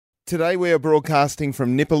Today we are broadcasting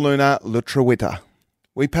from Nipaluna, Lutruwita.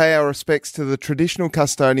 We pay our respects to the traditional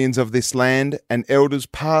custodians of this land and elders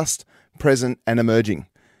past, present and emerging.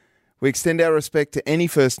 We extend our respect to any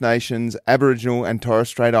First Nations, Aboriginal and Torres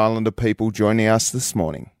Strait Islander people joining us this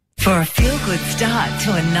morning. For a feel-good start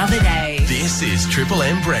to another day. This is Triple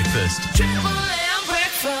M Breakfast. Triple M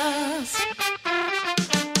Breakfast.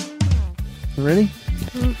 Ready?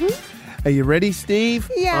 Mm-hmm. Are you ready, Steve?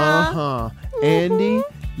 Yeah. Uh-huh. Andy?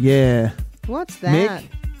 Yeah. What's that?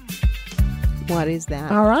 Mick? What is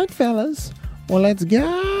that? All right, fellas. Well, let's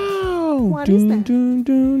go. What is that?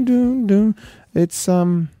 Doom. It's,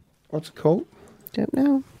 what's it called? Don't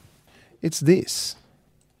know. It's this.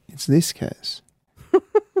 It's this, Kaz.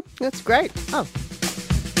 That's great. Oh.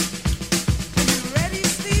 You ready,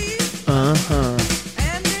 Steve? Uh-huh.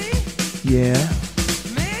 Andy? Yeah.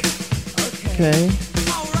 Mick? Okay.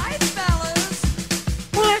 All right,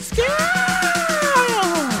 fellas. Let's go!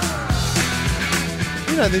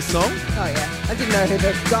 You know this song? Oh, yeah. I didn't know who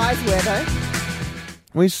the guys were, though.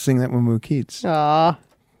 We used to sing that when we were kids. Oh.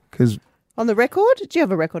 Because, On the record? Did you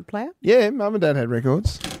have a record player? yeah, Mum and Dad had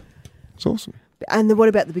records. It's awesome. And then what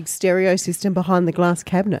about the big stereo system behind the glass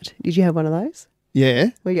cabinet? Did you have one of those? Yeah.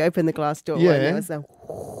 Where you open the glass door Yeah. and there was the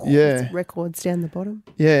Yeah. records down the bottom?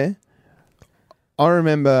 Yeah. I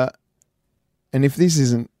remember, and if this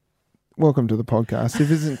isn't, welcome to the podcast. If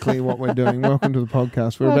it isn't clear what we're doing, welcome to the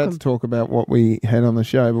podcast. We're about Welcome. to talk about what we had on the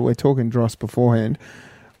show, but we're talking dross beforehand.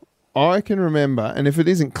 I can remember, and if it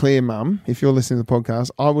isn't clear, Mum, if you're listening to the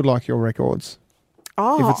podcast, I would like your records.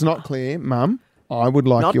 Oh. If it's not clear, Mum, I would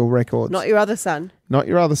like your records. Not your other son. Not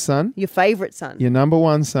your other son. Your favourite son. Your number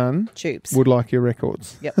one son Tubes. would like your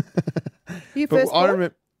records. Yep. You But first I born?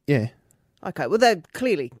 remember, yeah, Okay, well, they're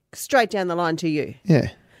clearly straight down the line to you. yeah.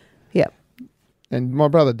 Yep. And my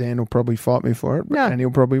brother Dan will probably fight me for it, No. and he'll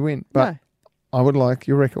probably win. But No. I would like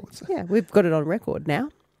your records. Yeah, we've got it on record now.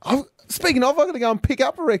 Speaking of, I've got to go and pick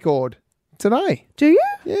up a record today. Do you?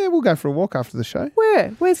 Yeah, we'll go for a walk after the show. Where?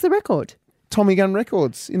 Where's the record? Tommy Gun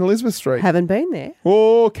Records in Elizabeth Street. Haven't been there.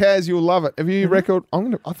 Oh, Kaz, you'll love it. Have you record?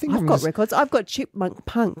 I've got records. I've got Chipmunk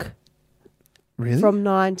Punk Really? from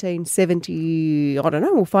 1970. I don't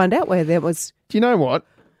know. We'll find out where there was Do you know what?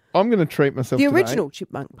 I'm going to treat myself the today. original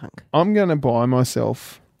Chipmunk Punk. I'm going to buy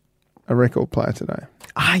myself a record player today.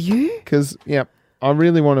 Are you? Because, yeah, I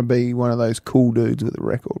really want to be one of those cool dudes with a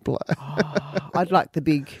record player. I'd like the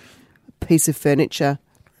big piece of furniture,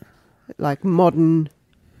 like modern.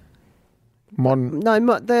 Modern. No,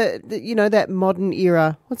 the you know that modern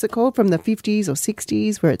era. What's it called? From the 50s or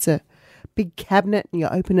 60s, where it's a big cabinet and you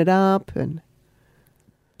open it up and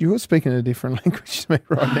You're speaking a different language to me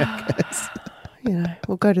right now, Kaz. you know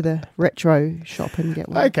we'll go to the retro shop and get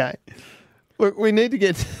one. Okay. Look, we need to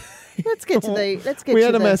get... Let's get to the. Let's get. We to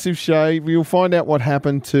had a the, massive show. We'll find out what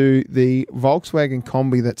happened to the Volkswagen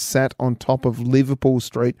kombi that sat on top of Liverpool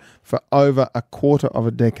Street for over a quarter of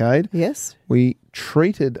a decade. Yes. We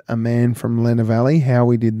treated a man from Lenna Valley. How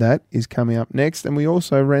we did that is coming up next. And we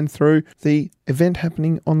also ran through the event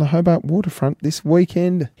happening on the Hobart waterfront this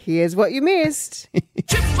weekend. Here's what you missed.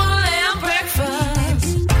 Triple M breakfast.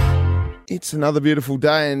 It's another beautiful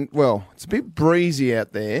day and, well, it's a bit breezy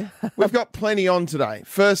out there. We've got plenty on today.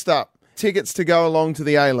 First up, tickets to go along to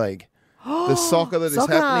the A-League. The soccer that is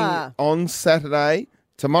Soccer. happening on Saturday,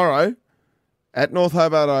 tomorrow, at North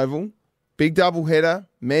Hobart Oval. Big double header,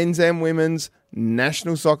 men's and women's,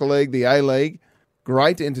 National Soccer League, the A-League.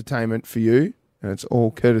 Great entertainment for you. And it's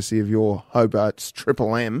all courtesy of your Hobart's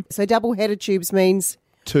Triple M. So double header tubes means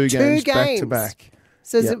Two games back to games. back.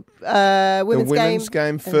 so is Yep. it The women's women's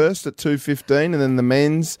game first at 2:15 and then the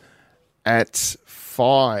men's at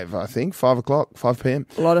 5, I think, 5 o'clock, 5 p.m.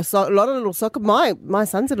 A lot of little soccer. My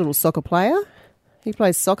son's a little soccer player. He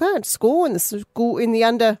plays soccer at school in the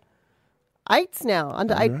under 8s now,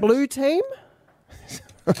 under 8 blue team.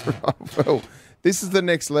 Well, this is the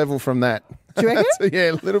next level from that. Do you reckon? So,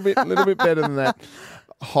 yeah, a little bit better than that.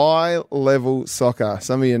 High level soccer.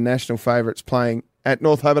 Some of your national favourites playing at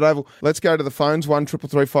North Hobart Oval. Let's go to the phones.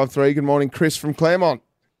 133353. Good morning, Chris from Claremont.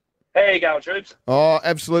 How you going, troops? Oh,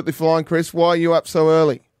 absolutely flying, Chris. Why are you up so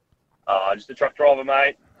early? Just a truck driver,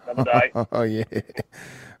 mate. Another day. Oh, yeah.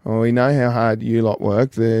 Well, we know how hard you lot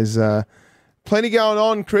work. There's plenty going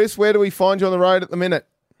on, Chris. Where do we find you on the road at the minute?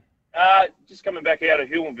 Just coming back out of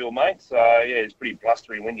Huonville, mate. So, yeah, it's pretty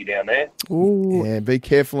blustery and windy down there. Ooh. Yeah, be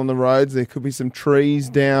careful on the roads. There could be some trees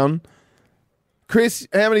down. Chris,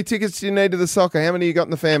 how many tickets do you need to the soccer? How many you got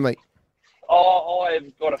in the family?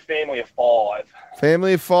 I've got a family of 5.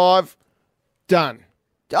 Family of 5. Done.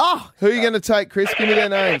 Oh, Who are you going to take, Chris? Give me their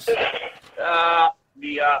names.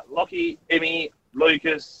 The Lockie, Emmy,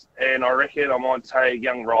 Lucas, and I reckon I might take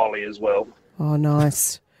young Riley as well. Oh,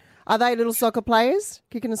 nice. Are they little soccer players?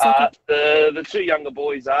 Kicking a soccer? The two younger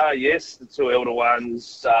boys are, yes. The two elder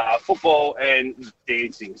ones, football and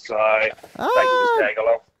dancing. So they can just tag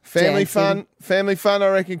along. Family fun, I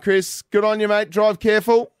reckon, Chris. Good on you, mate. Drive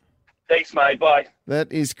careful. Thanks, mate. Bye.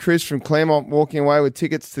 That is Chris from Claremont walking away with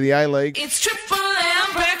tickets to the A-League. It's Triple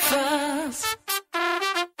M breakfast.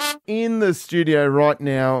 In the studio right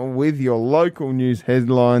now with your local news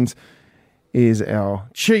headlines is our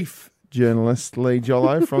chief journalist, Lee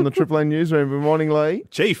Jollo from the Triple M newsroom. Good morning, Lee.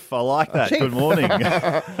 Chief, I like that. Chief. Good morning.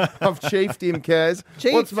 I've chiefed him, Kaz.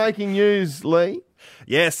 Chief. What's making news, Lee?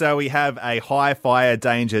 Yeah, so we have a high fire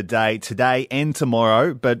danger day today and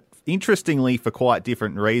tomorrow, but interestingly for quite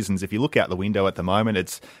different reasons. If you look out the window at the moment,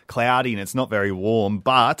 it's cloudy and it's not very warm,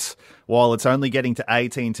 but while it's only getting to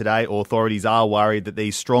 18 today, authorities are worried that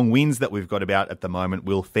these strong winds that we've got about at the moment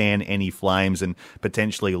will fan any flames and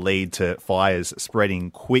potentially lead to fires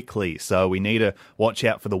spreading quickly. So we need to watch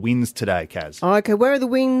out for the winds today, Kaz. Okay, where are the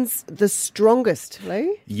winds the strongest,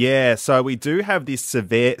 Lee? Yeah, so we do have this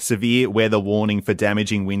severe weather warning for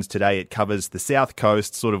damaging winds today. It covers the south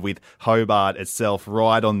coast, sort of with Hobart itself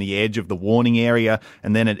right on the edge of the warning area,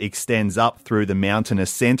 and then it extends up through the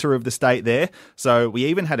mountainous centre of the state there. So we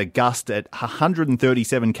even had a gust at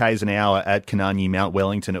 137 k's an hour at Kanani, Mount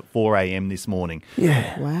Wellington at 4 a.m. this morning.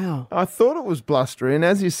 Yeah. Wow. I thought it was blustery, and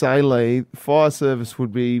as you say, Lee, fire service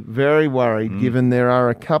would be very worried given there are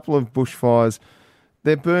a couple of bushfires.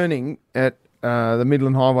 They're burning at the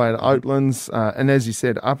Midland Highway at Oatlands, and as you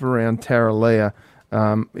said, up around Tarraleah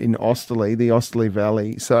in Osterley, the Osterley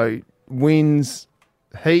Valley. So winds,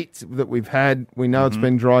 heat that we've had, we know it's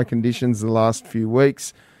been dry conditions the last few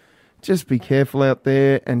weeks. Just be careful out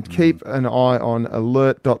there and keep an eye on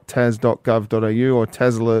alert.tas.gov.au or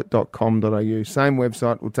tasalert.com.au. Same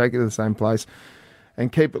website, we'll take it to the same place.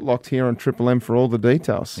 And keep it locked here on Triple M for all the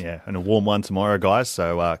details. Yeah, and a warm one tomorrow, guys,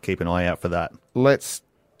 so keep an eye out for that. Let's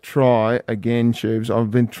try again, Tubes. I've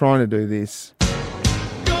been trying to do this.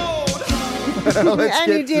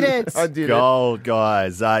 And you did it. I did Gold,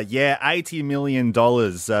 guys. Yeah, $80 million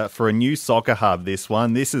for a new soccer hub, this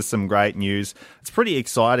one. This is some great news. It's pretty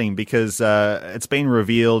exciting because it's been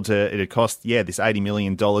revealed it cost, this $80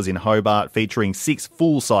 million in Hobart, featuring 6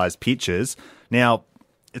 full-size pitches. Now,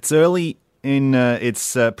 it's early in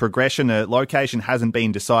its progression. A location hasn't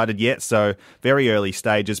been decided yet, so very early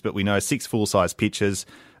stages, but we know 6 full-size pitches,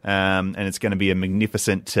 and it's going to be a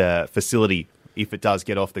magnificent facility if it does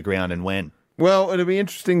get off the ground and when. Well, it'll be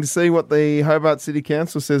interesting to see what the Hobart City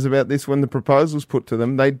Council says about this when the proposal's put to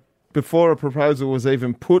them. Before a proposal was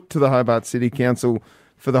even put to the Hobart City Council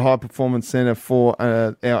for the High Performance Centre for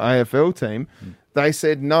our AFL team, they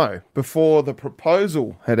said no before the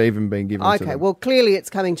proposal had even been given to them. Okay, well, clearly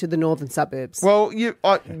it's coming to the northern suburbs. Well,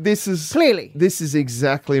 this is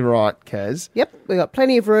exactly right, Kaz. Yep, we've got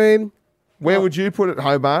plenty of room. Where would you put it,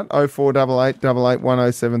 Hobart? 0488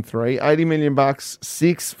 881073. $80 million,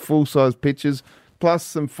 6 full-size pitches, plus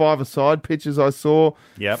some 5-a-side pitches I saw.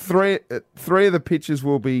 Yep. Three of the pitches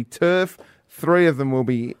will be turf. 3 of them will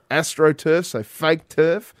be AstroTurf, so fake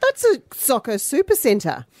turf. That's a soccer super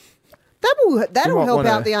centre. That'll help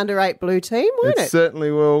out the under-8 blue team, won't it? It certainly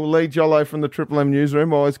will. Lee Jollo from the Triple M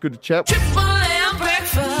newsroom. Always good to chat. Triple M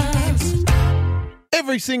breakfast.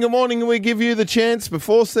 Every single morning we give you the chance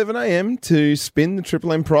before 7 a.m. to spin the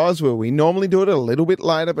Triple M prize wheel. We normally do it a little bit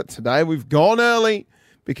later, but today we've gone early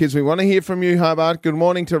because we want to hear from you, Hobart. Good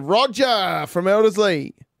morning to Roger from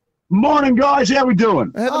Eldersley. Morning, guys. How we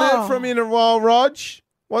doing? I haven't heard from you in a while, Rog.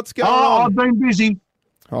 What's going on? I've been busy.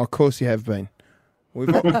 Oh, of course you have been.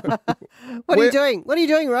 What are you doing? What are you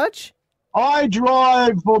doing, Rog? I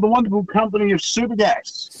drive for the wonderful company of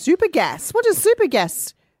Supergas. Supergas. What is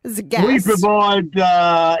Supergas? Is it gas? We provide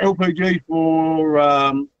LPG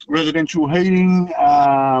for residential heating,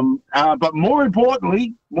 but more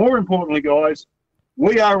importantly, guys,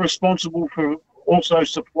 we are responsible for also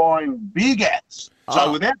supplying beer gas.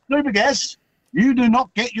 So without Supergas, you do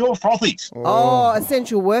not get your frothies. Oh,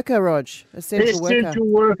 essential worker, Rog. Essential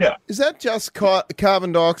worker. Is that just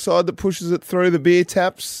carbon dioxide that pushes it through the beer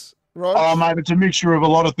taps, Rog? Oh, mate, it's a mixture of a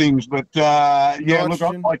lot of things. But,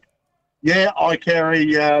 Nitrogen. I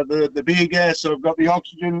carry the beer gas. So I've got the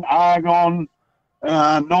oxygen, argon,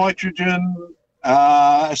 nitrogen,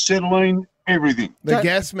 acetylene, everything. The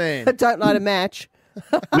gas man. Don't light a match.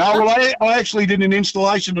 No, well, I actually did an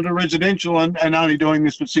installation at a residential and only doing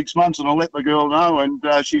this for 6 months, and I let the girl know, and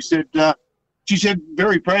she said, she said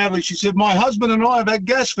very proudly, she said, my husband and I have had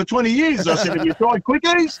gas for 20 years. I said, have you tried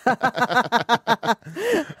quickies?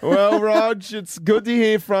 Well, Rog, it's good to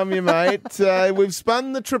hear from you, mate. We've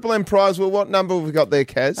spun the Triple M prize. Well, what number have we got there,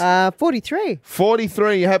 Kaz? 43.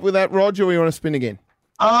 43. You happy with that, Rog, or we want to spin again?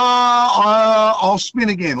 I'll spin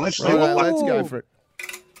again. Let's see. Right, let's go for it.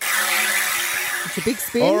 It's a big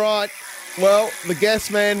spin. All right. Well, the gas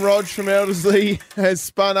man, Rog from Elderslie, has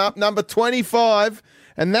spun up number 25,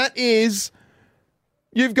 and that is...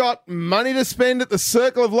 You've got money to spend at the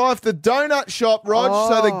Circle of Life, the donut shop, Rog.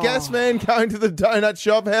 So the gas man going to the donut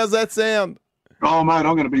shop. How's that sound? Oh, mate, I'm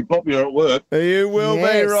going to be popular at work. You will be,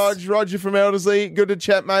 Yes. Rog. Roger from Elderslie. Good to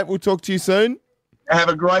chat, mate. We'll talk to you soon. Have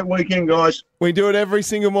a great weekend, guys. We do it every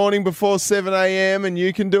single morning before 7 a.m, and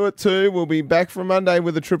you can do it too. We'll be back for Monday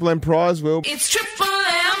with a Triple M prize. It's Triple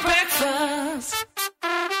M breakfast.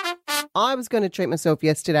 I was going to treat myself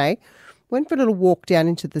yesterday. Went for a little walk down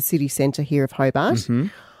into the city centre here of Hobart. Mm-hmm.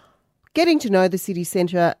 Getting to know the city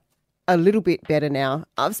centre a little bit better now.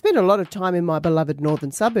 I've spent a lot of time in my beloved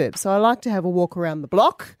northern suburbs, so I like to have a walk around the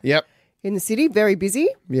block Yep. in the city. Very busy.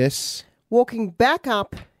 Yes. Walking back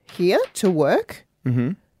up here to work,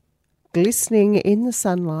 glistening in the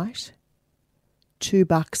sunlight.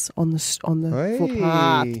 $2 on the Hey.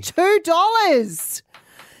 footpath. $2.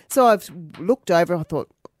 So I've looked over. I thought,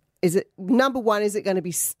 is it number one? Is it going to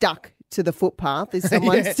be stuck to the footpath? Is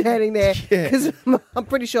someone Yeah. standing there? Yeah. Because I'm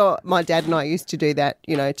pretty sure my dad and I used to do that,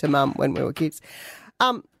 to Mum when we were kids.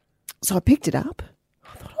 So I picked it up.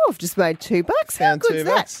 I thought, I've just made $2. How Found good's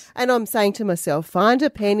that? $2. And I'm saying to myself, find a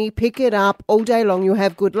penny, pick it up all day long. You'll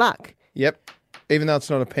have good luck. Yep. Even though it's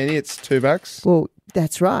not a penny, it's $2. Well,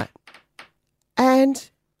 that's right. And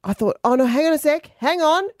I thought, oh no, hang on a sec, hang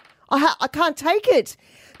on. I can't take it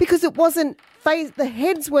because it wasn't the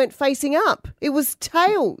heads weren't facing up. It was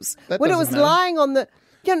tails. That when it doesn't was matter. lying on the,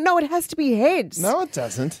 no, it has to be heads. No, it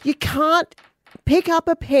doesn't. You can't pick up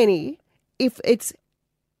a penny if it's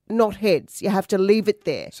not heads. You have to leave it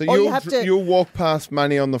there. So Or you have to. you'll walk past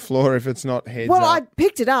money on the floor if it's not heads Well, up. I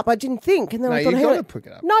picked it up. I didn't think, and then No, I thought, you've hang gotta on. pick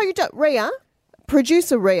it up. No, you don't.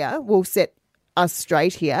 Producer Rhea will set us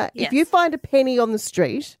straight here. Yes. If you find a penny on the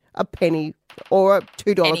street, a penny or a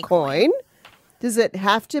 $2 Any coin, does it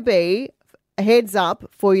have to be heads up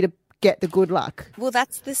for you to get the good luck? Well,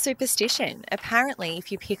 that's the superstition. Apparently,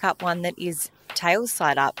 if you pick up one that is tails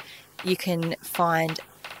side up, you can find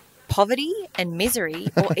poverty and misery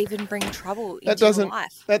or even bring trouble that into your doesn't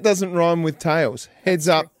life. that doesn't rhyme with tails. Heads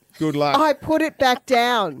up, good luck. I put it back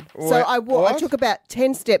down. So Wait, I what? took about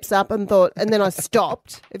 10 steps up and thought, and then I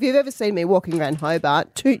stopped. If you've ever seen me walking around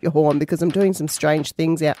Hobart, toot your horn because I'm doing some strange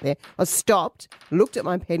things out there. I stopped, looked at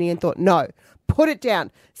my penny and thought, no, put it down.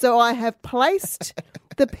 So I have placed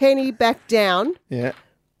the penny back down. Yeah.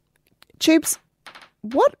 Tubes,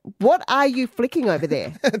 what are you flicking over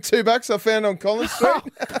there? $2 I found on Collins Street.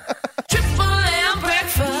 Triple M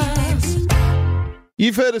breakfast.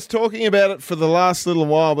 You've heard us talking about it for the last little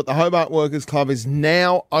while, but the Hobart Workers Club is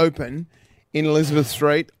now open in Elizabeth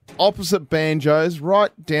Street, opposite Banjos,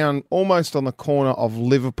 right down almost on the corner of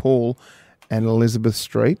Liverpool and Elizabeth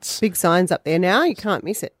Streets. Big signs up there now. You can't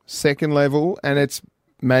miss it. Second level, and it's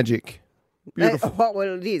magic. Beautiful.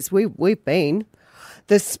 Well, it is. We've been.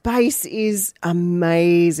 The space is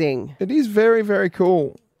amazing. It is very, very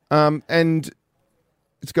cool. And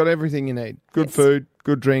it's got everything you need. Good Yes. food,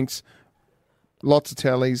 good drinks, lots of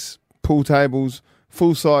tallies, pool tables,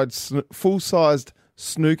 full-sized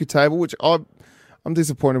snooker table, which I'm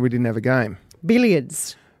disappointed we didn't have a game.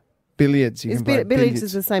 Billiards. Billiards. You can play Billiards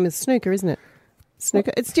is the same as snooker, isn't it?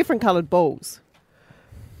 Snooker. It's different coloured balls,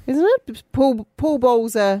 isn't it? Pool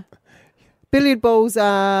balls are. Billiard balls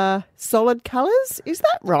are solid colours. Is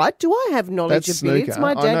that right? Do I have knowledge That's of billiards? snooker.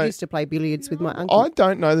 My I dad know- used to play billiards with my uncle. I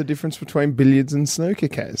don't know the difference between billiards and snooker,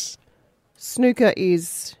 Kaz. Snooker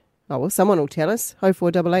is. Oh well, someone will tell us.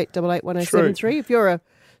 0488 881073. If you're a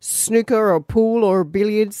snooker or a pool or a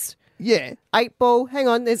billiards, Yeah. 8-ball. Hang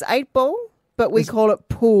on, there's 8-ball, but we call it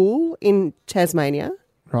pool in Tasmania.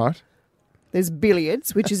 Right. There's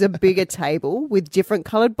billiards, which is a bigger table with different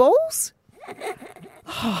coloured balls.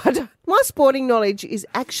 Oh, my sporting knowledge is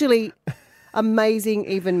actually amazing,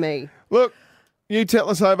 even me. Look, you tell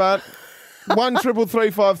us, Hobart.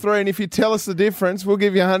 133353, and if you tell us the difference, we'll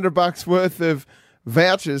give you $100 worth of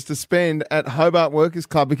vouchers to spend at Hobart Workers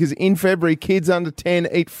Club, because in February, kids under 10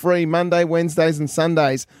 eat free Monday, Wednesdays and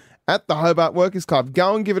Sundays at the Hobart Workers Club.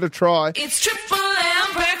 Go and give it a try. It's Triple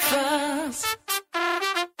M breakfast.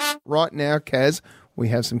 Right now, Kaz, we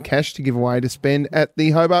have some cash to give away to spend at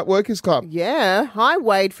the Hobart Workers Club. Yeah. Hi,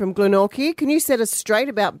 Wade from Glenorchy. Can you set us straight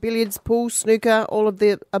about billiards, pool, snooker, all of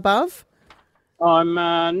the above? I'm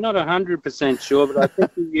not 100% sure, but I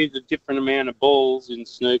think we use a different amount of balls in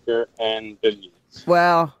snooker and billiards.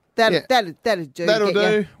 Well, that'll do. That'll Get do, you, to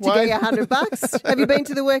get Wade. you $100. Have you been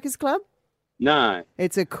to the Workers Club? No.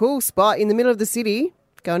 It's a cool spot in the middle of the city.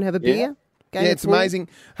 Go and have a beer. Game Yeah, of it's pool. amazing.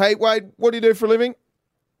 Hey, Wade, what do you do for a living?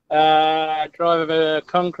 I drive a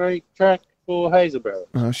concrete truck for Hazelborough.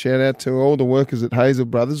 Oh, shout out to all the workers at Hazel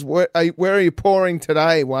Brothers. Where are you pouring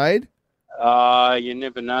today, Wade? You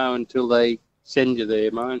never know until they send you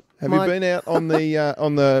there, mate. Have you been out on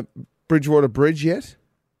the Bridgewater Bridge yet?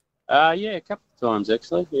 Yeah, a couple of times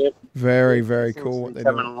actually. Yeah. Very, very cool what they're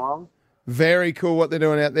Coming doing. along. Very cool what they're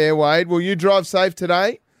doing out there, Wade. Will you drive safe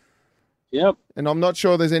today? Yep. And I'm not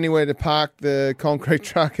sure there's anywhere to park the concrete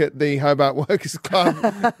truck at the Hobart Workers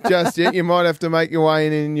Club just yet. You might have to make your way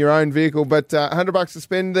in your own vehicle, but $100 to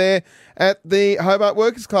spend there at the Hobart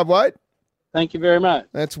Workers Club, Wade. Thank you very much.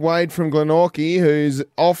 That's Wade from Glenorchy, who's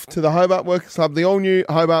off to the Hobart Workers Club, the all-new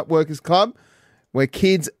Hobart Workers Club, where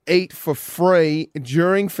kids eat for free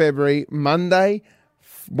during February, Monday,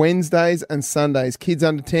 Wednesdays and Sundays. Kids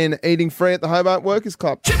under 10 eating free at the Hobart Workers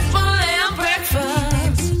Club. Triple M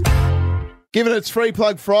breakfast. Given it's Free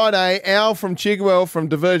Plug Friday, Al from Chigwell from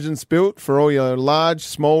Divergence Built for all your large,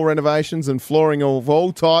 small renovations and flooring of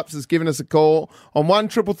all types has given us a call on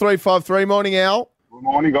 133353. Morning, Al. Good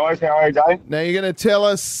morning, guys. How are you, Dave? Now you're going to tell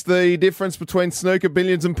us the difference between snooker,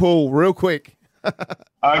 billiards and pool real quick.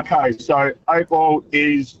 Okay, so 8 ball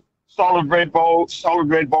is solid red balls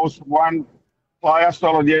for one player,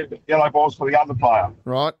 solid yellow balls for the other player.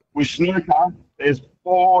 Right. With snooker, there's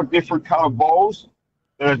 4 different coloured balls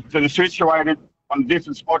that are situated on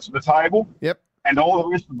different spots of the table. Yep. And all the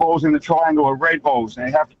rest of the balls in the triangle are red balls. And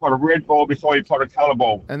you have to put a red ball before you put a colour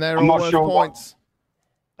ball. And they're I'm all not worth sure points.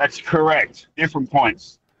 That's correct. Different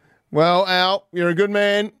points. Well, Al, you're a good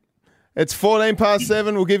man. It's 14 past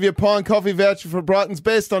 7. We'll give you a pint coffee voucher for Brighton's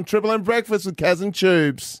Best on Triple M Breakfast with Kaz and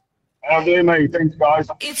Tubes. That'll do me. Thanks, guys.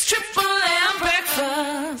 It's Triple M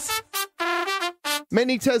breakfast.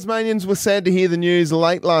 Many Tasmanians were sad to hear the news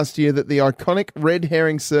late last year that the iconic red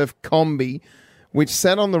herring surf kombi, which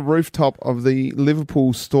sat on the rooftop of the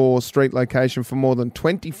Liverpool store street location for more than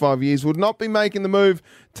 25 years, would not be making the move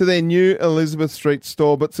to their new Elizabeth Street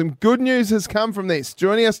store. But some good news has come from this.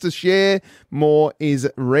 Joining us to share more is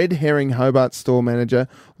Red Herring Hobart store manager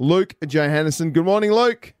Luke Johannesson. Good morning,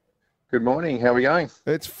 Luke. Good morning. How are we going?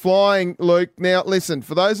 It's flying, Luke. Now, listen,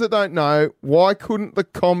 for those that don't know, why couldn't the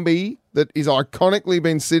kombi that is iconically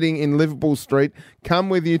been sitting in Liverpool Street come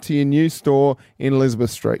with you to your new store in Elizabeth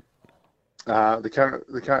Street? The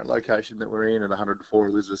current location that we're in at 104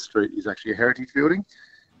 Elizabeth Street is actually a heritage building,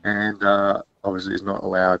 and obviously is not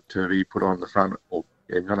allowed to be put on the front, or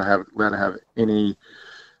you're not allowed to have any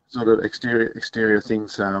sort of exterior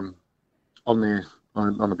things on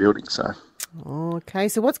the building. So. Okay,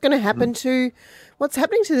 so what's going to happen what's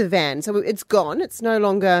happening to the van? So it's gone. It's no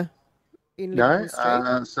longer in Liverpool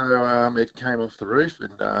Street. So it came off the roof,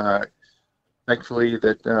 and thankfully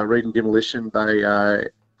that Reed and Demolition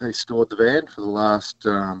they stored the van for the last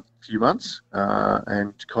few months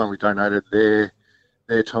and kindly donated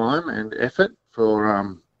their time and effort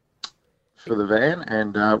for the van,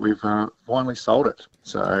 and we've finally sold it.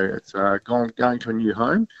 So it's going to a new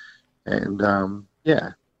home, and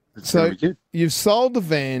it's going to be good. You've sold the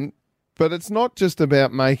van, but it's not just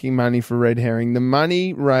about making money for Red Herring. The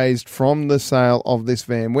money raised from the sale of this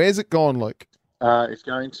van, where's it gone, Luke? It's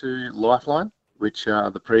going to Lifeline, which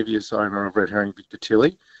the previous owner of Red Herring, Victor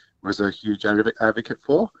Tilley, was a huge advocate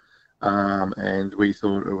for. And we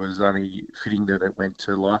thought it was only fitting that it went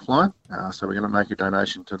to Lifeline. So we're going to make a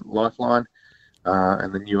donation to Lifeline.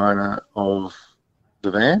 And the new owner of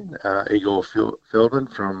the van, Igor Feldman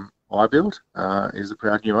from iBuild, is the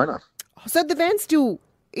proud new owner. So the van still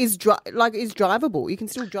is drivable. You can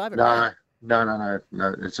still drive it, right? No.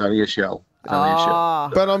 It's only a shell. It's only a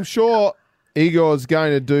shell. But I'm sure Igor's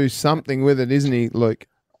going to do something with it, isn't he, Luke?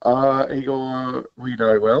 Igor, we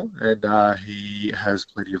know well, and he has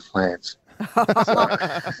plenty of plans. Well,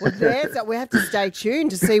 we have to stay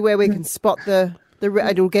tuned to see where we can spot the.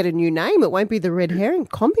 It'll get a new name. It won't be the Red Herring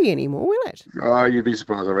Kombi anymore, will it? Oh, you'd be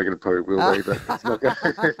surprised. I reckon it probably will be, but it's not going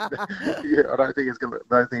I don't think it's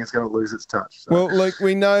going to lose its touch. So. Well, Luke,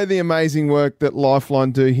 we know the amazing work that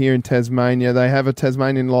Lifeline do here in Tasmania. They have a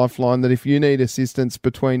Tasmanian Lifeline that if you need assistance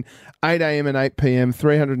between 8 a.m. and 8 p.m,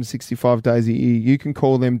 365 days a year, you can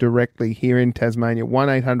call them directly here in Tasmania,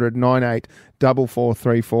 1800 98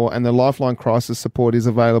 4434, and the Lifeline crisis support is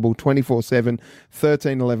available 24/7,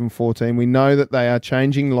 13 11 14. We know that they are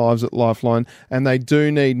changing lives at Lifeline, and they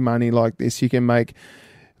do need money like this. You can make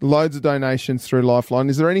Loads of donations through Lifeline.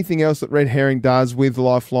 Is there anything else that Red Herring does with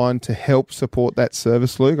Lifeline to help support that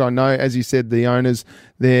service, Luke? I know, as you said, the owners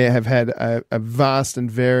there have had a vast and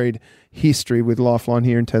varied history with Lifeline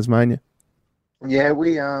here in Tasmania. Yeah,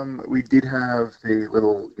 we did have the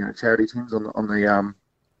little charity tins on the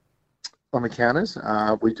counters.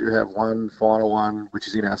 We do have one final one which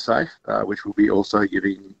is in our safe, which we'll be also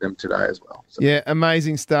giving them today as well. So. Yeah,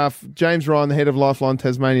 amazing stuff. James Ryan, the head of Lifeline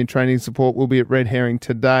Tasmanian Training and Support, will be at Red Herring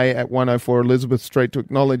today at 104 Elizabeth Street to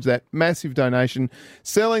acknowledge that massive donation,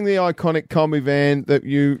 selling the iconic kombi van that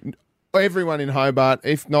everyone in Hobart,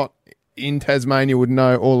 if not in Tasmania, would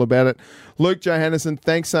know all about it. Luke Johannesen,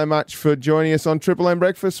 thanks so much for joining us on Triple M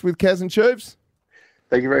Breakfast with Kaz and Tubes.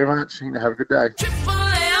 Thank you very much. Have a good day. Triple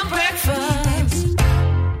M breakfast.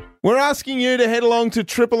 We're asking you to head along to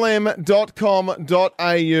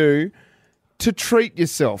triplem.com.au to treat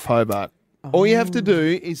yourself, Hobart. All you have to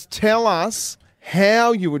do is tell us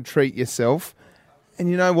how you would treat yourself,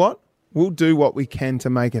 and you know what? We'll do what we can to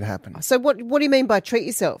make it happen. So what do you mean by treat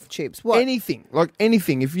yourself, Tubes? What? Anything, like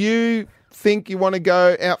anything. If you think you want to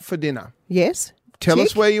go out for dinner, Yes. tell Tick.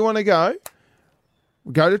 us where you want to go.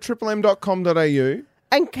 Go to triplem.com.au.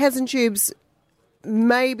 And Kaz and Tubes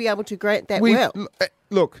may be able to grant that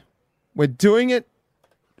Look, we're doing it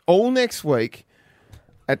all next week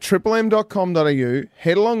at triplem.com.au.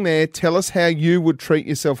 Head along there, tell us how you would treat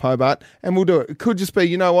yourself, Hobart, and we'll do it. It could just be,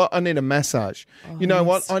 you know what, I need a massage. You know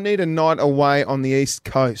what, I need a night away on the East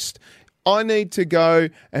Coast. I need to go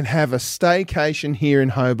and have a staycation here in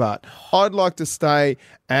Hobart. I'd like to stay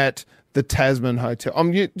at the Tasman Hotel.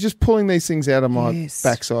 I'm just pulling these things out of my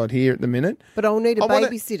backside here at the minute. But I'll need a I wanna-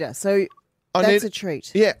 babysitter, so I that's need- a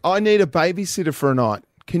treat. Yeah, I need a babysitter for a night.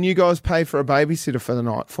 Can you guys pay for a babysitter for the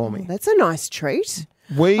night for me? That's a nice treat.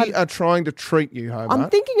 We are trying to treat you, Hobart. I'm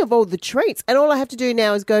thinking of all the treats, and all I have to do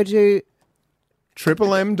now is go to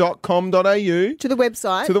triplem.com.au to the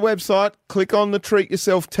website. Click on the Treat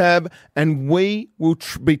Yourself tab, and we will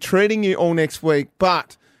be treating you all next week.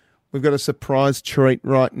 But we've got a surprise treat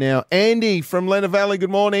right now. Andy from Lenna Valley, good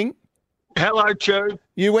morning. Hello, Joe.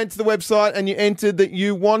 You went to the website and you entered that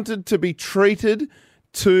you wanted to be treated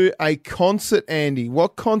to a concert, Andy.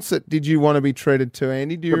 What concert did you want to be treated to,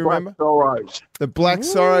 Andy? Do you remember? Black Sorrows. The Black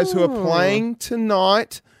Sorrows, who are playing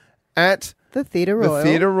tonight at the Theatre Royal. The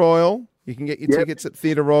Theatre Royal. You can get your tickets at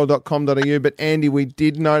theatreroyal.com.au. But Andy, we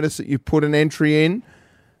did notice that you put an entry in.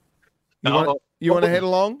 You want to head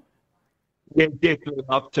along? Yeah, definitely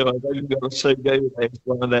up to it. They've got a CD with that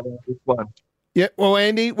one of that one. Yeah, well,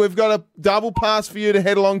 Andy, we've got a double pass for you to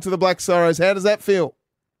head along to the Black Sorrows. How does that feel?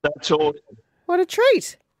 That's awesome. What a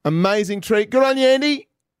treat. Amazing treat. Good on you, Andy.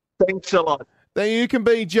 Thanks a lot. Then you can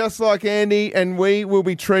be just like Andy, and we will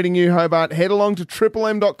be treating you, Hobart. Head along to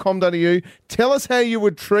triplem.com.au. Tell us how you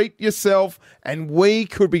would treat yourself, and we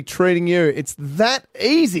could be treating you. It's that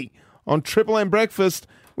easy on Triple M Breakfast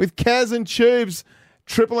with Kaz and Tubes.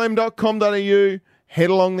 triplem.com.au. Head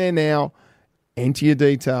along there now. Enter your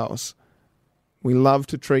details. We love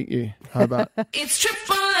to treat you, Hobart. It's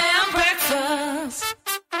Triple M breakfast.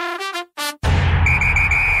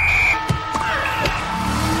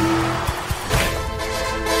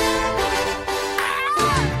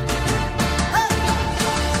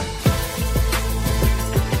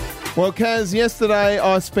 Well, Kaz, yesterday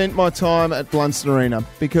I spent my time at Blunston Arena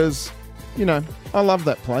because, I love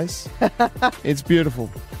that place. It's beautiful.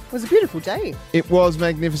 It was a beautiful day. It was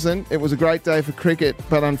magnificent. It was a great day for cricket,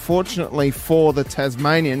 but unfortunately for the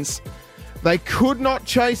Tasmanians, they could not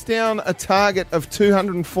chase down a target of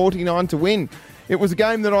 249 to win. It was a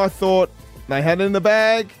game that I thought they had in the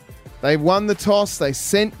bag. They won the toss. They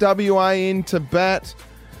sent WA in to bat.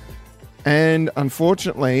 And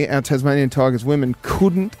unfortunately, our Tasmanian Tigers women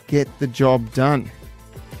couldn't get the job done.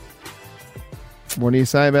 What do you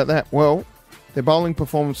say about that? Well, their bowling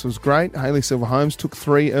performance was great. Hayley Silver-Holmes took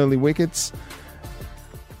 3 early wickets.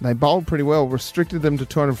 They bowled pretty well, restricted them to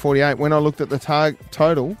 248. When I looked at the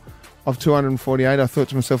total of 248, I thought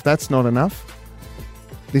to myself, that's not enough.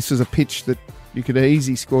 This was a pitch that you could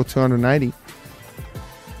easily score 280.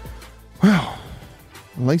 Well,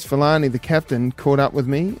 Elise Villani, the captain, caught up with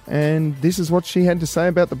me, and this is what she had to say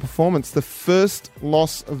about the performance, the first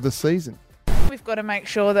loss of the season. We've got to make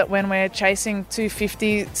sure that when we're chasing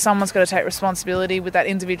 250, someone's got to take responsibility with that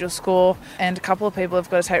individual score, and a couple of people have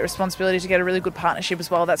got to take responsibility to get a really good partnership as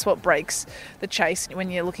well. That's what breaks the chase when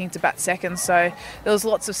you're looking to bat second. So there was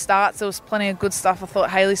lots of starts. There was plenty of good stuff. I thought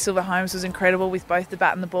Hayley Silver-Holmes was incredible with both the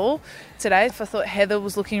bat and the ball today. I thought Heather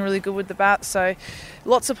was looking really good with the bat. So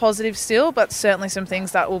lots of positives still, but certainly some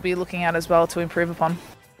things that we'll be looking at as well to improve upon.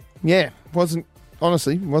 Yeah, wasn't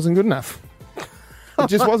good enough. It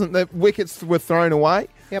just wasn't. The wickets were thrown away.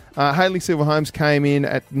 Yep. Hayley Silverholmes came in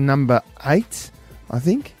at number 8, I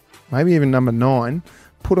think, maybe even number 9.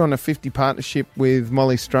 Put on a 50 partnership with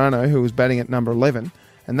Molly Strano, who was batting at number 11,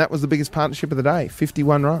 and that was the biggest partnership of the day,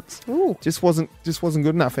 51 runs. Ooh. Just wasn't good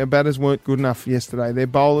enough. Our batters weren't good enough yesterday. Their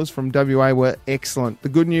bowlers from WA were excellent. The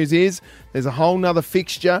good news is there's a whole nother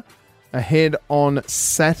fixture ahead on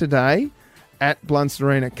Saturday at Blunston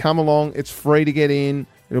Arena. Come along. It's free to get in.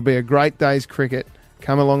 It'll be a great day's cricket.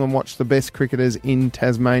 Come along and watch the best cricketers in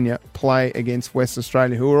Tasmania play against West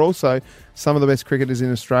Australia, who are also some of the best cricketers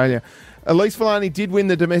in Australia. Elise Villani did win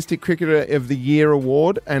the Domestic Cricketer of the Year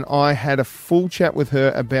award, and I had a full chat with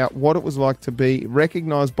her about what it was like to be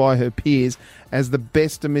recognised by her peers as the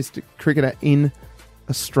best domestic cricketer in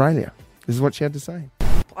Australia. This is what she had to say.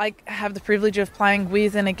 I have the privilege of playing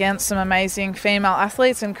with and against some amazing female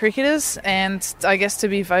athletes and cricketers, and I guess to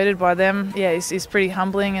be voted by them, is pretty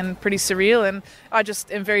humbling and pretty surreal, and I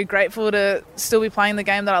just am very grateful to still be playing the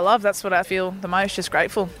game that I love. That's what I feel the most, just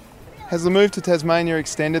grateful. Has the move to Tasmania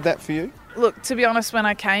extended that for you? Look, to be honest, when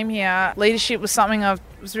I came here, leadership was something I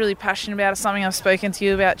was really passionate about. It's something I've spoken to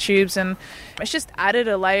you about, Tubes, and it's just added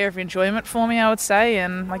a layer of enjoyment for me, I would say.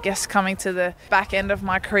 And I guess coming to the back end of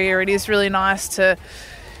my career, it is really nice to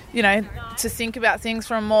think about things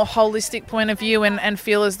from a more holistic point of view and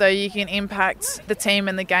feel as though you can impact the team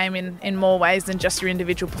and the game in more ways than just your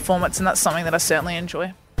individual performance, and that's something that I certainly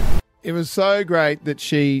enjoy. It was so great that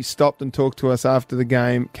she stopped and talked to us after the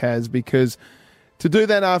game, Kaz, because to do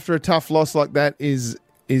that after a tough loss like that is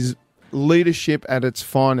leadership at its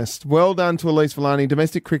finest. Well done to Elise Villani,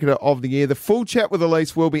 Domestic Cricketer of the Year. The full chat with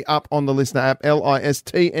Elise will be up on the Listener app,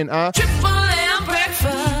 LISTNR. Triple M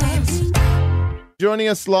breakfast. Joining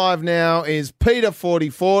us live now is Peter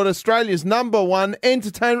 44, Australia's number one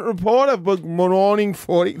entertainment reporter. Good morning,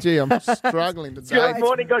 40. Gee, I'm struggling today. Good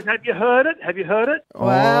morning, guys. Have you heard it?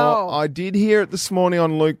 Wow. I did hear it this morning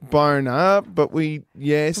on Luke Boner, but I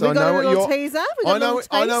know what you're. Teaser? I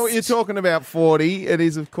know what you're talking about. 40. It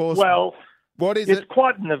is, of course. Well, what is it's it?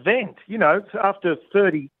 quite an event. After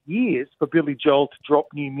 30 years for Billy Joel to drop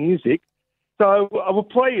new music. So I will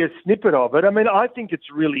play you a snippet of it. I mean, I think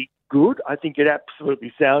it's really good. I think it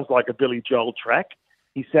absolutely sounds like a Billy Joel track.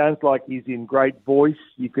 He sounds like he's in great voice.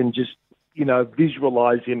 You can just,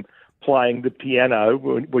 visualize him playing the piano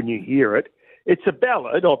when you hear it. It's a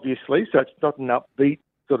ballad, obviously, so it's not an upbeat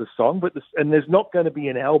sort of song, and there's not going to be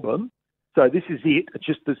an album. So this is it. It's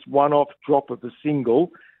just this one-off drop of a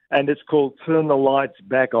single, and it's called Turn the Lights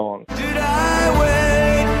Back On. Did I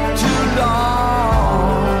wait too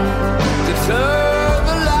long to turn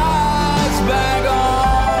the lights back on?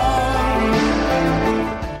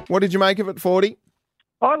 What did you make of it, 40?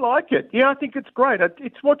 I like it. Yeah, I think it's great.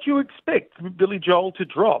 It's what you expect Billy Joel to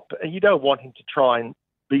drop, and you don't want him to try and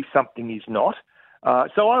be something he's not.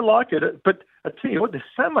 So I like it. But I tell you what, there's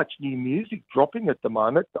so much new music dropping at the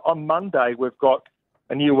moment. On Monday, we've got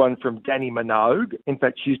a new one from Danny Minogue. In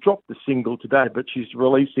fact, she's dropped the single today, but she's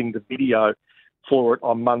releasing the video for it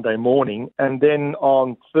on Monday morning. And then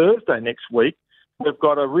on Thursday next week, we've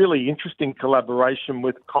got a really interesting collaboration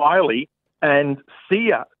with Kylie and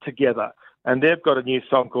Sia together. And they've got a new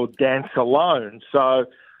song called Dance Alone. So a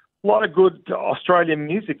lot of good Australian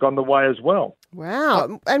music on the way as well.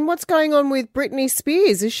 Wow. And what's going on with Britney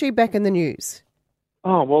Spears? Is she back in the news?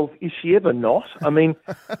 Oh, well, is she ever not? I mean,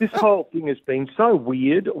 this whole thing has been so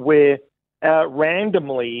weird where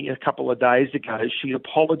randomly a couple of days ago she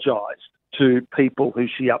apologised to people who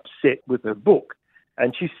she upset with her book.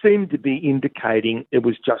 And she seemed to be indicating it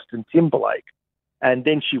was Justin Timberlake. And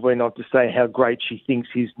then she went on to say how great she thinks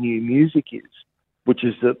his new music is, which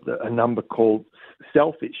is a number called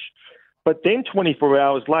Selfish. But then 24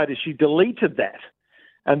 hours later, she deleted that.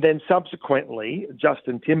 And then subsequently,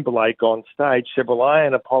 Justin Timberlake on stage said, well, I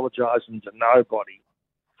ain't apologising to nobody.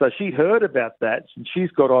 So she heard about that, and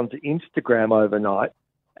she's got onto Instagram overnight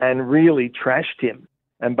and really trashed him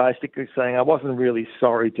and basically saying, I wasn't really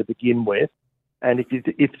sorry to begin with. And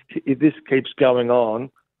if this keeps going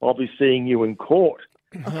on, I'll be seeing you in court.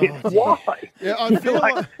 Why? Yeah, I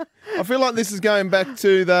feel like this is going back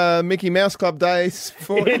to the Mickey Mouse Club days.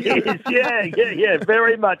 It is, yeah,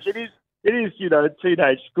 very much. It is,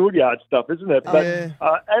 teenage schoolyard stuff, isn't it? But,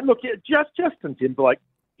 and look, just Justin Timberlake,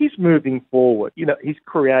 he's moving forward. He's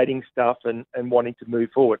creating stuff and wanting to move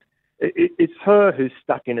forward. It's her who's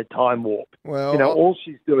stuck in a time warp. Well, all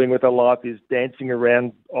she's doing with her life is dancing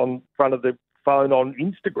around on front of the phone on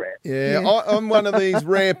Instagram. Yeah, I'm one of these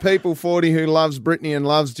rare people, 40, who loves Britney and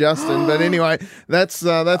loves Justin. But anyway, that's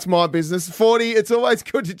my business. 40, it's always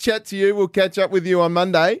good to chat to you. We'll catch up with you on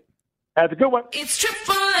Monday. Have a good one. It's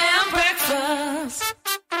Triple M breakfast.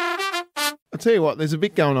 I'll tell you what, there's a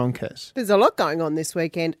bit going on, Cass. There's a lot going on this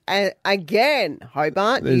weekend. Again,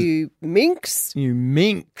 Hobart, you minx. You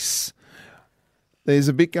minx. There's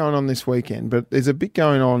a bit going on this weekend, but there's a bit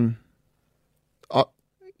going on.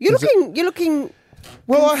 You're looking.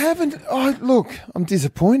 Well, I haven't. Look, I'm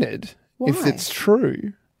disappointed if Why? it's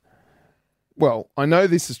true. Well, I know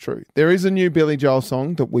this is true. There is a new Billy Joel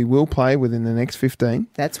song that we will play within the next 15.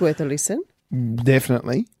 That's worth a listen.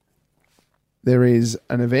 Definitely. There is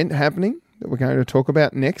an event happening that we're going to talk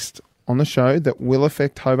about next on the show that will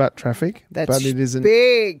affect Hobart traffic. That's but it is an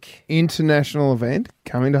big international event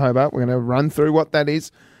coming to Hobart. We're going to run through what that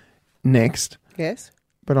is next. Yes.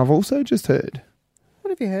 But I've also just heard. What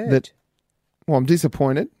have you heard? That, well, I'm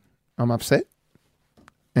disappointed. I'm upset.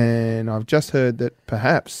 And I've just heard that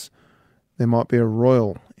perhaps there might be a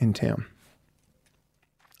royal in town.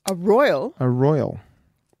 A royal? A royal.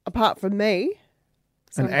 Apart from me.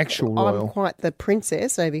 An actual royal. I'm quite the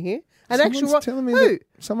princess over here. An Someone's actual royal. telling me Who? that,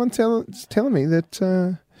 someone's telling me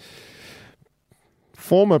that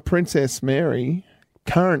former Princess Mary,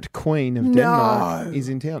 current Queen of Denmark, is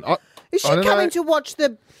in town. Is she I don't coming know. to watch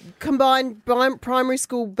the combined primary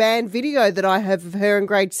school band video that I have of her in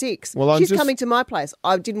grade 6? Well, She's coming to my place.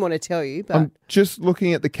 I didn't want to tell you, but I'm just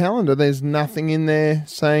looking at the calendar. There's nothing in there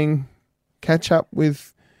saying catch up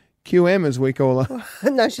with QM, as we call her.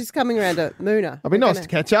 no, she's coming around to Moona. It'd be nice to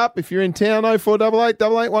catch up. If you're in town, 0488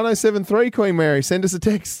 88 1073, Queen Mary. Send us a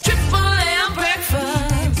text. Triple M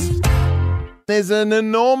breakfast. There's an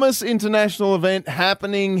enormous international event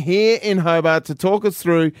happening here in Hobart to talk us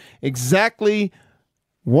through exactly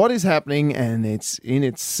what is happening, and it's in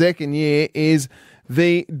its second year, is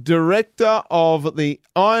the director of the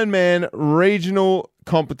Ironman regional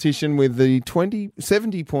competition with the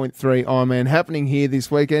 70.3 Ironman happening here this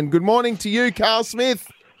weekend. Good morning to you, Carl Smith.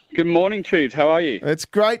 Good morning, Tubes. How are you? It's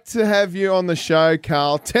great to have you on the show,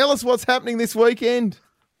 Carl. Tell us what's happening this weekend.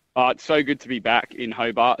 It's so good to be back in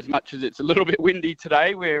Hobart. As much as it's a little bit windy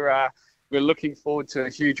today, we're looking forward to a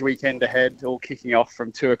huge weekend ahead, all kicking off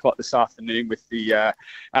from 2 o'clock this afternoon with the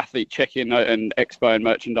athlete check-in and expo and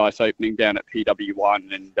merchandise opening down at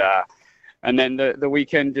PW1. And then the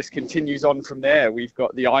weekend just continues on from there. We've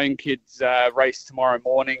got the Iron Kids race tomorrow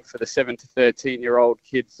morning for the 7 to 13-year-old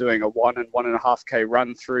kids doing a 1 and 1.5K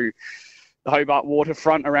run through the Hobart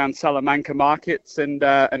waterfront around Salamanca markets and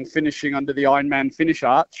finishing under the Ironman finish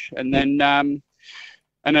arch. And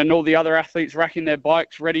then all the other athletes racking their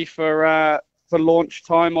bikes ready for launch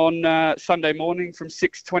time on Sunday morning from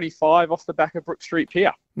 6:25 off the back of Brook Street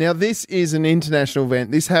Pier. Now, this is an international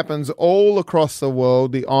event. This happens all across the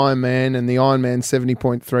world, the Ironman and the Ironman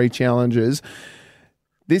 70.3 challenges.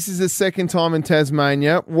 This is the second time in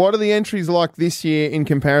Tasmania. What are the entries like this year in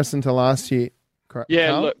comparison to last year?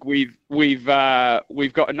 Yeah, Carl? look, we've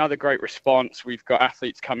got another great response. We've got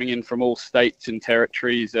athletes coming in from all states and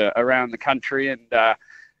territories around the country,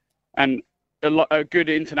 and a good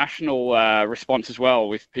international response as well,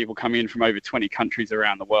 with people coming in from over 20 countries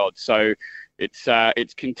around the world. So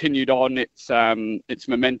it's continued on its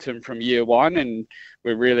momentum from year one, and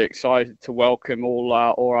we're really excited to welcome all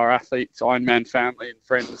our athletes, Ironman family and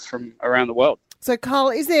friends from around the world. So, Carl,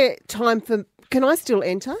 is there time for? Can I still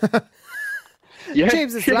enter? Yeah,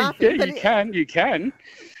 James is laughing. Yeah, you can.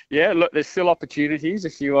 Yeah, look, there's still opportunities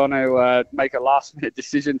if you want to make a last-minute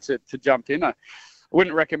decision to jump in. I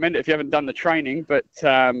wouldn't recommend it if you haven't done the training, but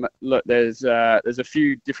look, there's a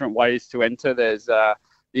few different ways to enter. There's the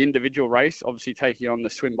individual race, obviously taking on the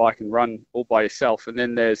swim, bike and run all by yourself. And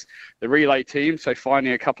then there's the relay team, so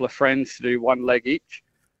finding a couple of friends to do one leg each.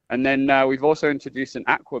 And then we've also introduced an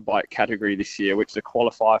aqua bike category this year, which is a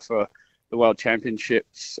qualifier for the World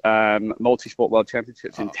Championships, Multi-Sport World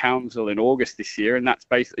Championships in Townsville in August this year. And that's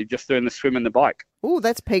basically just doing the swim and the bike. Oh,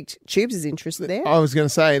 that's piqued Tubes' interest there. I was going to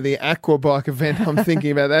say the aqua bike event. I'm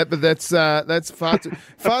thinking about that, but that's far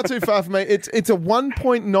too far for me. It's a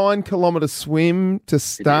 1.9 kilometre swim to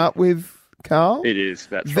start with, Carl. It is.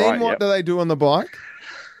 That's then right. What yep. do they do on the bike?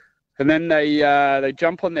 And then they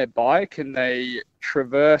jump on their bike and they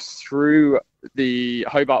traverse through the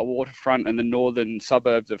Hobart waterfront and the northern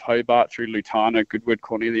suburbs of Hobart through Lutana, Goodwood,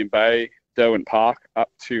 Cornelian Bay, Derwent Park,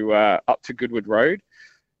 up to Goodwood Road.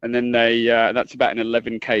 And then that's about an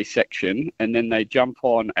 11K section. And then they jump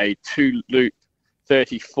on a 2-loop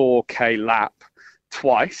 34K lap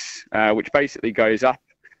twice, which basically goes up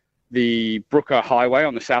the Brooker Highway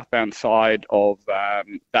on the southbound side of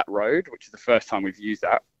that road, which is the first time we've used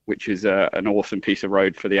that, which is an awesome piece of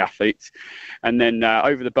road for the athletes. And then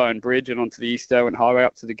over the Bowen Bridge and onto the East Derwent Highway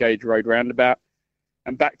up to the Gage Road roundabout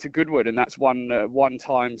and back to Goodwood. And that's one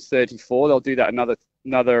times 34. They'll do that another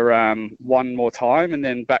one more time and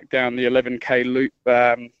then back down the 11K loop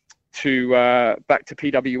back to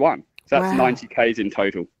PW1. So that's Wow. 90 Ks in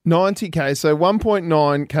total. 90K, so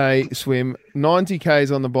 1.9K swim,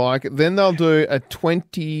 90Ks on the bike. Then they'll do a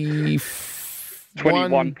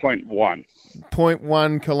 21.1.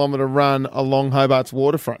 0.1 kilometre run along Hobart's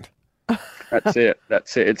waterfront. That's it.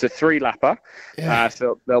 It's a 3-lapper. Yeah.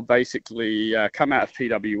 So they'll basically come out of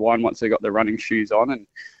PW1 once they've got their running shoes on and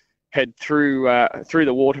head through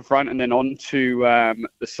the waterfront and then onto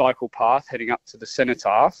the cycle path heading up to the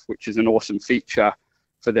cenotaph, which is an awesome feature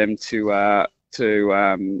for them to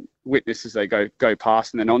witness as they go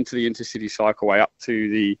past, and then onto the intercity cycleway up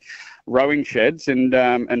to the rowing sheds and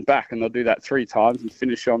back, and they'll do that 3 times and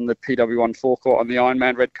finish on the PW1 forecourt on the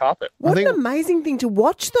Ironman red carpet. What an amazing thing to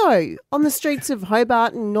watch, though, on the streets of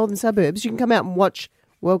Hobart and northern suburbs. You can come out and watch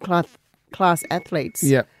world-class athletes.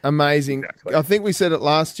 Yeah, amazing. I think we said it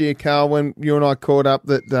last year, Carl, when you and I caught up,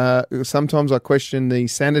 that sometimes I question the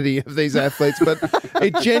sanity of these athletes, but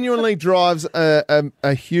it genuinely drives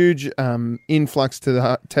a huge influx to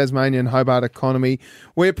the Tasmanian Hobart economy.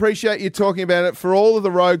 We appreciate you talking about it. For all of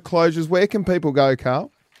the road closures, where can people go,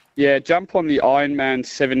 Carl? Yeah, jump on the Ironman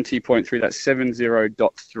 70.3, that's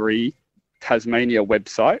 70.3 Tasmania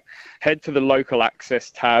website. Head to the local access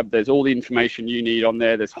tab. There's all the information you need on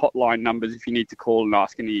there. There's hotline numbers if you need to call and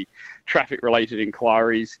ask any traffic-related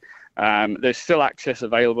inquiries. There's still access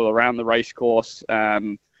available around the racecourse,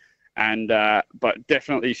 but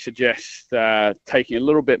definitely suggest taking a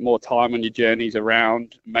little bit more time on your journeys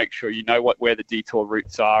around. Make sure you know where the detour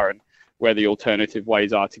routes are and where the alternative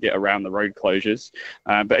ways are to get around the road closures.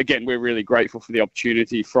 But again, we're really grateful for the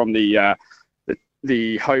opportunity from the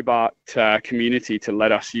Hobart community to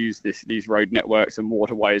let us use these road networks and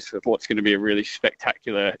waterways for what's going to be a really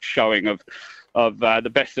spectacular showing of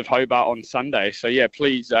the best of Hobart on Sunday. So yeah,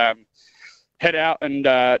 please head out and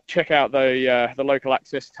check out the local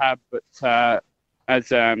access tab. But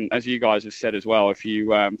as you guys have said as well, if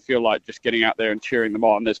you feel like just getting out there and cheering them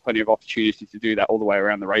on, there's plenty of opportunity to do that all the way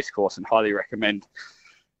around the racecourse, and highly recommend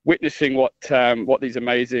witnessing what these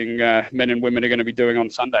amazing men and women are going to be doing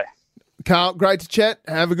on Sunday. Carl, great to chat.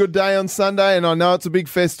 Have a good day on Sunday, and I know it's a big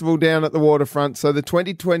festival down at the waterfront. So the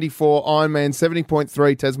 2024 Ironman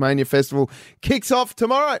 70.3 Tasmania Festival kicks off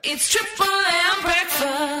tomorrow. It's Triple M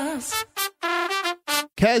breakfast.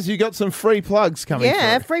 Kaz, you got some free plugs coming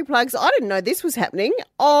Yeah, through. free plugs. I didn't know this was happening.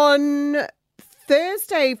 On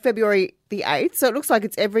Thursday, February the 8th, so it looks like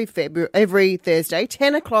it's every Thursday,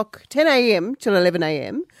 10 a.m. till 11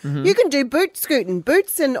 a.m. Mhm. You can do boot scooting,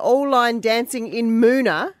 boots and all-line dancing in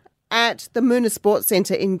Moona at the Moona Sports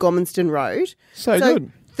Centre in Gormanston Road. So good.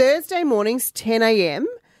 Thursday mornings, 10 a.m.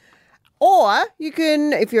 Or you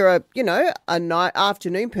can, if you're a night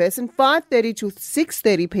afternoon person, 5:30 till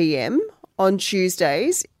 6:30 p.m. on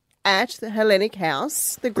Tuesdays at the Hellenic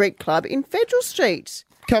House, the Greek Club in Federal Street.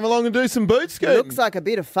 Come along and do some boot scooting. Looks like a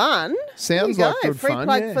bit of fun. Sounds There you like go. good Free fun,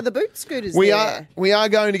 plug yeah. for the boot scooters We there. are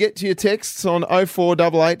going to get to your texts on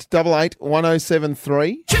 0488 88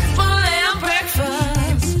 1073. Triple M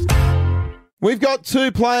breakfast. We've got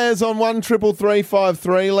 2 players on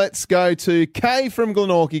 133353. Let's go to Kay from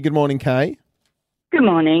Glenorchy. Good morning, Kay. Good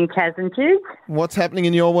morning, Kaz and Tiz. What's happening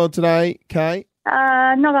in your world today, Kay?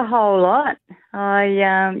 Not a whole lot.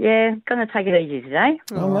 Going to take it easy today.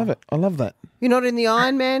 I love it. I love that. You're not in the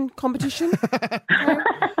Ironman competition?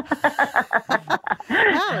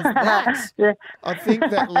 How is that? I think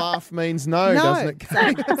that laugh means no, doesn't it,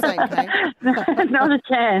 Kay? Same, Kay. Not a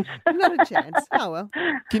chance. Not a chance. Oh, well.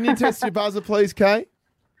 Can you test your buzzer, please, Kay?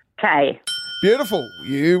 Kay. Beautiful.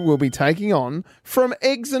 You will be taking on, from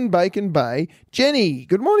Eggs and Bacon Bay, Jenny.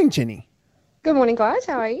 Good morning, Jenny. Good morning, guys.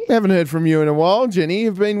 How are you? Haven't heard from you in a while, Jenny.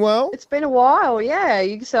 You've been well? It's been a while, yeah.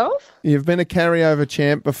 Yourself? You've been a carryover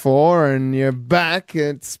champ before and you're back.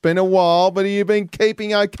 It's been a while, but have you been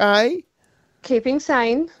keeping okay? Keeping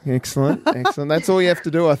sane. Excellent, excellent. That's all you have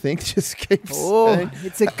to do, I think. Just keep Oh,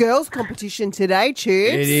 it's a girls' competition today,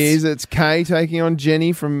 Tubes. It is. It's Kay taking on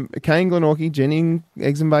Jenny from Kay and Glenorchy. Jenny,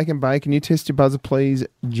 Eggs and Bacon Bay. Can you test your buzzer, please,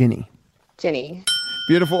 Jenny? Jenny.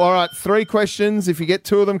 Beautiful. All right, 3 questions. If you get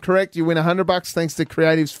 2 of them correct, you win $100 thanks to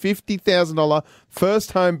Creative's $50,000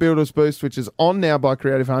 First Home Builders Boost, which is on now by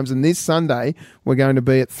Creative Homes. And this Sunday, we're going to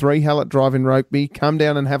be at 3 Hallett Drive in Rokeby. Come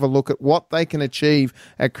down and have a look at what they can achieve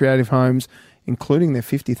at Creative Homes, including their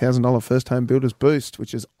 $50,000 First Home Builders Boost,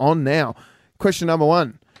 which is on now. Question number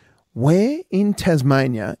 1. Where in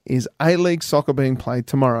Tasmania is A-League soccer being played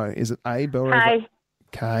tomorrow? Is it A, Belrive?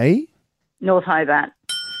 K? North Hobart.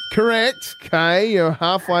 Correct. Kay, you're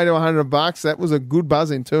halfway to $100. That was a good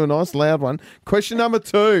buzz in too. A nice loud one. Question number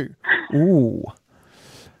 2. Ooh.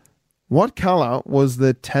 What colour was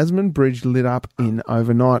the Tasman Bridge lit up in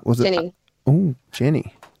overnight? Was it? Jenny. Ooh,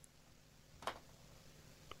 Jenny.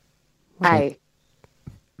 A.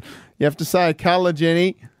 You have to say a colour,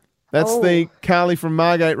 Jenny. That's the Carly from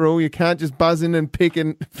Margate rule. You can't just buzz in and pick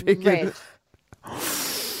Red. it.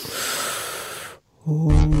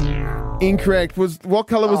 Incorrect. What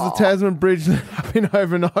colour was the Tasman Bridge that up in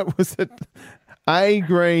overnight? Was it A,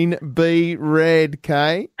 green, B, red,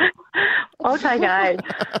 K? I'll take A.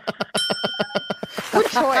 Good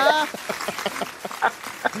choice.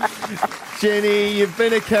 Jenny, you've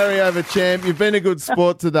been a carryover champ. You've been a good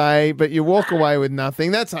sport today, but you walk away with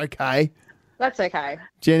nothing. That's okay. That's okay.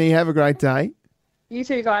 Jenny, have a great day. You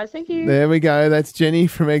too, guys. Thank you. There we go. That's Jenny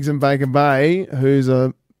from Eggs and Bacon Bay, who's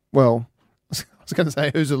I was going to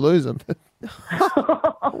say who's a loser. But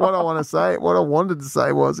what I wanted to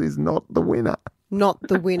say was he's not the winner. Not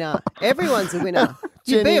the winner. Everyone's a winner.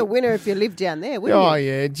 You'd be a winner if you lived down there, wouldn't you? Oh,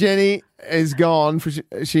 yeah. Jenny is gone.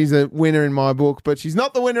 She's a winner in my book, but she's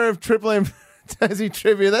not the winner of Triple M Tassie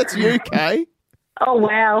Trivia. That's you, Kay. Oh,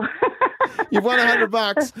 wow. You've won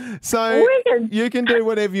 $100. So you can do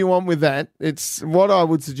whatever you want with that. It's what I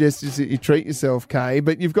would suggest is that you treat yourself, Kay,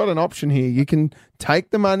 but you've got an option here. You can take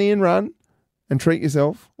the money and run and treat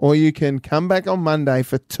yourself, or you can come back on Monday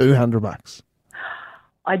for $200.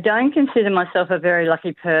 I don't consider myself a very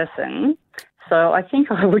lucky person, so I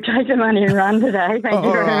think I would take the money and run today. Thank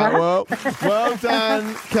you very much. Well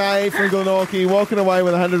done, Kay from Glenorchy. Walking away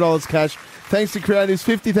with $100 cash. Thanks to Creative's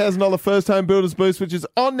 $50,000 First Home Builders Boost, which is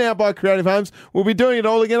on now by Creative Homes. We'll be doing it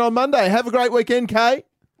all again on Monday. Have a great weekend, Kay.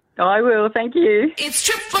 I will. Thank you. It's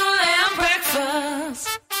Triple M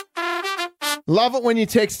breakfast. Love it when you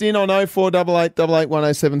text in on 0488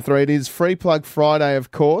 881073. It is Free Plug Friday,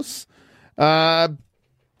 of course.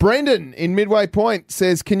 Brendan in Midway Point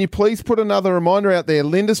says, can you please put another reminder out there?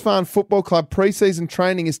 Lindisfarne Football Club pre-season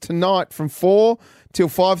training is tonight from 4 till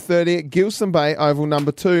 5:30 at Gilson Bay Oval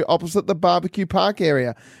number 2 opposite the barbecue park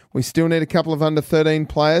area. We still need a couple of under 13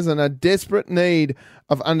 players and a desperate need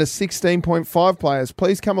of under 16.5 players.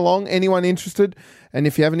 Please come along, anyone interested. And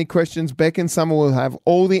if you have any questions, Beck and Summer will have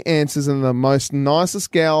all the answers and the most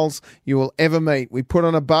nicest gals you will ever meet. We put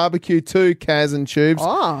on a barbecue too, Kaz and Tubes.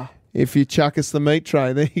 Oh. If you chuck us the meat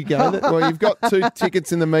tray, there you go. Well, you've got 2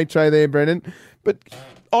 tickets in the meat tray there, Brendan. But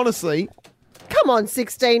honestly, come on,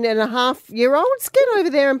 16-and-a-half-year-olds, get over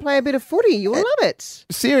there and play a bit of footy. You'll love it.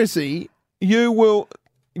 Seriously, you will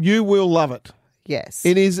love it. Yes.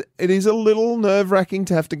 It is a little nerve-wracking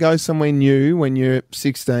to have to go somewhere new when you're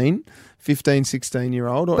 16, 15,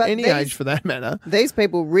 16-year-old, or any age for that matter. These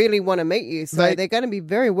people really want to meet you, so they're going to be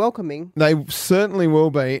very welcoming. They certainly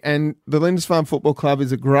will be, and the Lindisfarne Football Club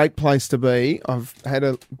is a great place to be. I've had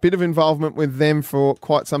a bit of involvement with them for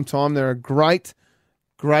quite some time. They're a great,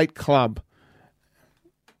 great club.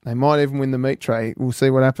 They might even win the meat tray. We'll see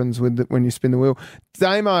what happens when you spin the wheel.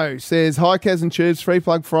 Damo says, hi, Kaz and Tubes, Free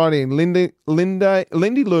Plug Friday. Lindy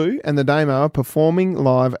Lou and the Damo are performing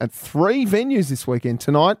live at 3 venues this weekend.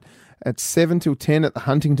 Tonight at 7 till 10 at the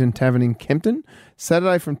Huntington Tavern in Kempton.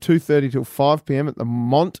 Saturday from 2:30 till 5 p.m. at the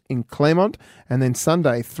Mont in Claremont. And then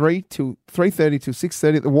Sunday 3:30 till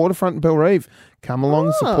 6:30 at the Waterfront in Bellerive. Come along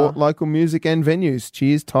and support local music and venues.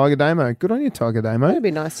 Cheers, Tiger Damo. Good on you, Tiger Damo. It'd be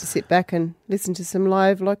nice to sit back and listen to some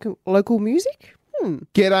live local music.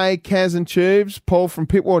 G'day, Kaz and Tubes. Paul from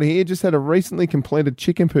Pittwater here. Just had a recently completed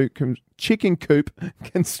chicken coop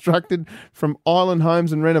constructed from Island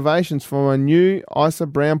Homes and Renovations for my new Isa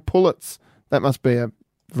Brown pullets. That must be a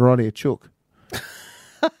variety of chook.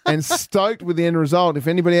 And stoked with the end result. If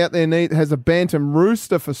anybody out there has a bantam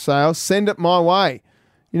rooster for sale, send it my way.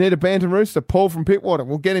 You need a bantam rooster, Paul from Pittwater.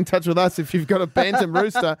 Well, get in touch with us if you've got a bantam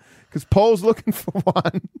rooster, because Paul's looking for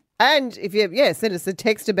one. And if you send us a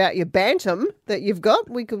text about your bantam that you've got,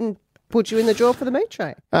 we can put you in the draw for the meat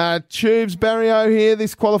tray. Tubes, Barrio here.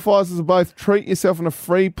 This qualifies as a both treat yourself and a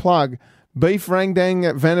free plug. Beef rangdang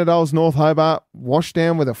at Vanadol's North Hobart, washed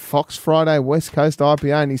down with a Fox Friday West Coast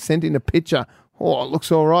IPA, and he sent in a picture. Oh, it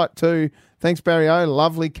looks all right too. Thanks, Barrio.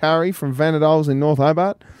 Lovely curry from Vanadol's in North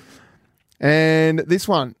Hobart. And this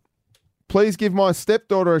one, please give my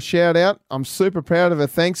stepdaughter a shout out. I'm super proud of her.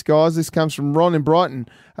 Thanks, guys. This comes from Ron in Brighton.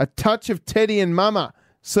 A touch of Teddy and Mama.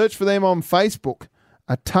 Search for them on Facebook.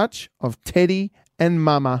 A touch of Teddy and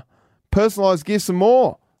Mama. Personalised gifts and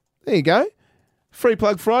more. There you go. Free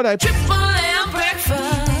Plug Friday. Triple M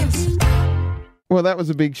breakfast. Well, that was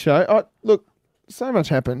a big show. Look, so much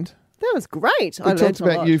happened. That was great. We talked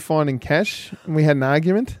about you finding cash, and we had an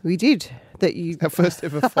argument. We did. Our first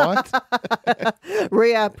ever fight.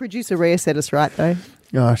 Producer Rhea set us right, though.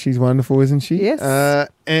 Oh, she's wonderful, isn't she? Yes.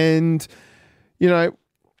 And,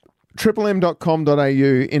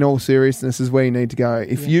 triplem.com.au, in all seriousness, is where you need to go.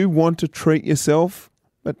 If you want to treat yourself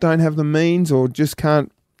but don't have the means or just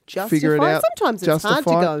can't figure it out. Sometimes it's hard to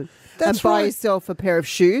go, and buy yourself a pair of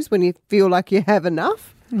shoes when you feel like you have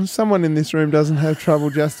enough. Someone in this room doesn't have trouble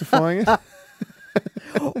justifying it.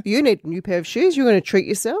 You need a new pair of shoes. You're going to treat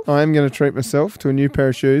yourself. I am going to treat myself to a new pair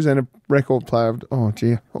of shoes and a record player. Oh,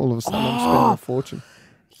 gee, all of a sudden I'm spending a fortune.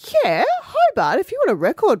 Yeah, Hobart, if you want a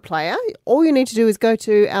record player, all you need to do is go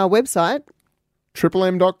to our website.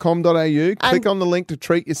 triplem.com.au. Click on the link to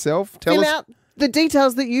treat yourself. Fill out the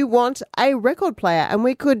details that you want a record player, and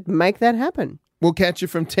we could make that happen. We'll catch you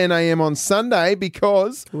from 10 a.m. on Sunday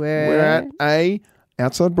because we're at a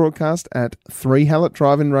outside broadcast at 3 Hallett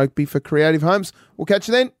Drive in Rugby for Creative Homes. We'll catch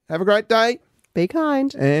you then. Have a great day. Be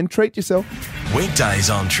kind. And treat yourself. Weekdays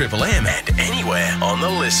on Triple M and anywhere on the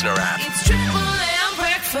Listener app. It's Triple M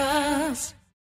breakfast.